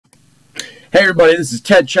Hey everybody, this is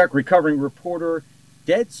Ted Chuck, recovering reporter.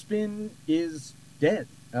 Deadspin is dead.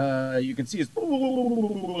 You can see it's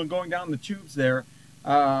going down the tubes there.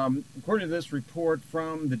 According to this report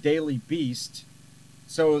from the Daily Beast,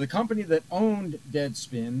 so the company that owned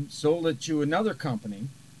Deadspin sold it to another company,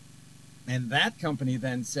 and that company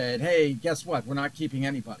then said, hey, guess what? We're not keeping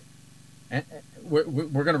anybody. And we're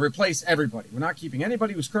going to replace everybody. We're not keeping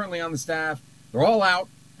anybody who's currently on the staff. They're all out,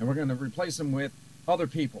 and we're going to replace them with other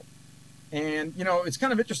people. And, you know, it's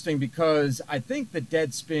kind of interesting because I think that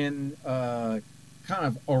Deadspin kind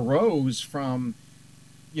of arose from,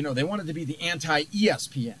 you know, they wanted to be the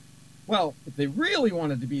anti-ESPN. Well, if they really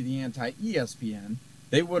wanted to be the anti-ESPN,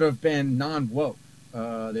 they would have been non-woke.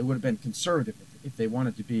 They would have been conservative if they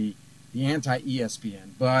wanted to be the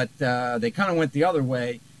anti-ESPN. But they kind of went the other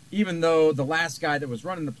way, even though the last guy that was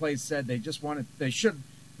running the place said they should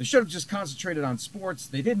have just concentrated on sports.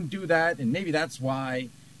 They didn't do that, and maybe that's why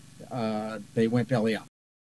they went belly up.